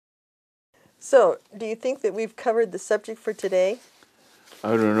So, do you think that we've covered the subject for today?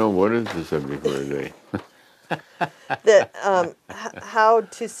 I don't know, what is the subject for today? That how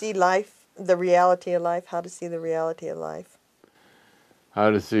to see life, the reality of life, how to see the reality of life. How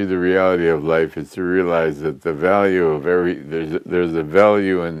to see the reality of life is to realize that the value of there's a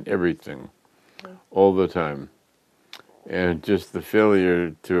value in everything all the time. And just the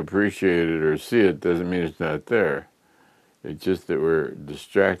failure to appreciate it or see it doesn't mean it's not there. It's just that we're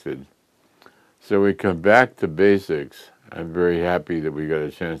distracted. So we come back to basics. I'm very happy that we got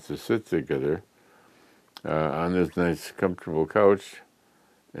a chance to sit together on this nice, comfortable couch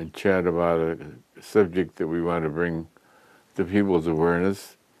and chat about a subject that we want to bring to people's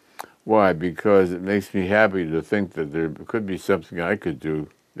awareness. Why? Because it makes me happy to think that there could be something I could do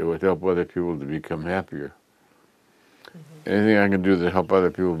that would help other people to become happier. Anything I can do to help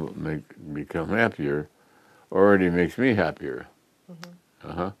other people become happier already makes me happier.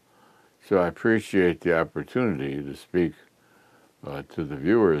 So I appreciate the opportunity to speak to the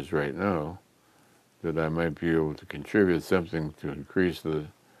viewers right now, that I might be able to contribute something to increase the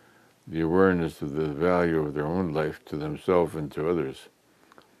awareness of the value of their own life to themselves and to others.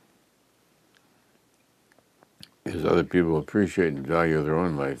 As other people appreciate and value their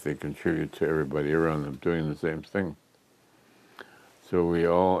own life, they contribute to everybody around them doing the same thing. So we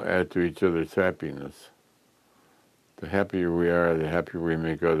all add to each other's happiness. The happier we are, the happier we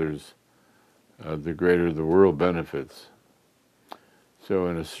make others, the greater the world benefits. So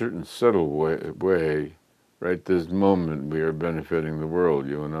in a certain subtle way, right this moment, we are benefiting the world,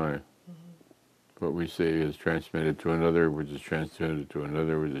 you and I. What we say is transmitted to another, which is transmitted to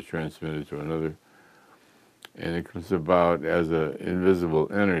another, which is transmitted to another. And it comes about as an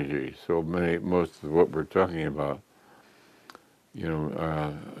invisible energy. So most of what we're talking about,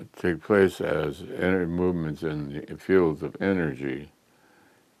 take place as movements in the fields of energy.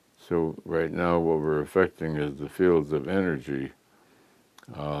 So right now what we're affecting is the fields of energy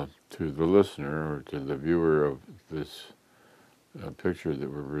to the listener or to the viewer of this picture that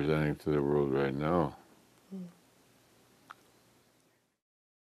we're presenting to the world right now.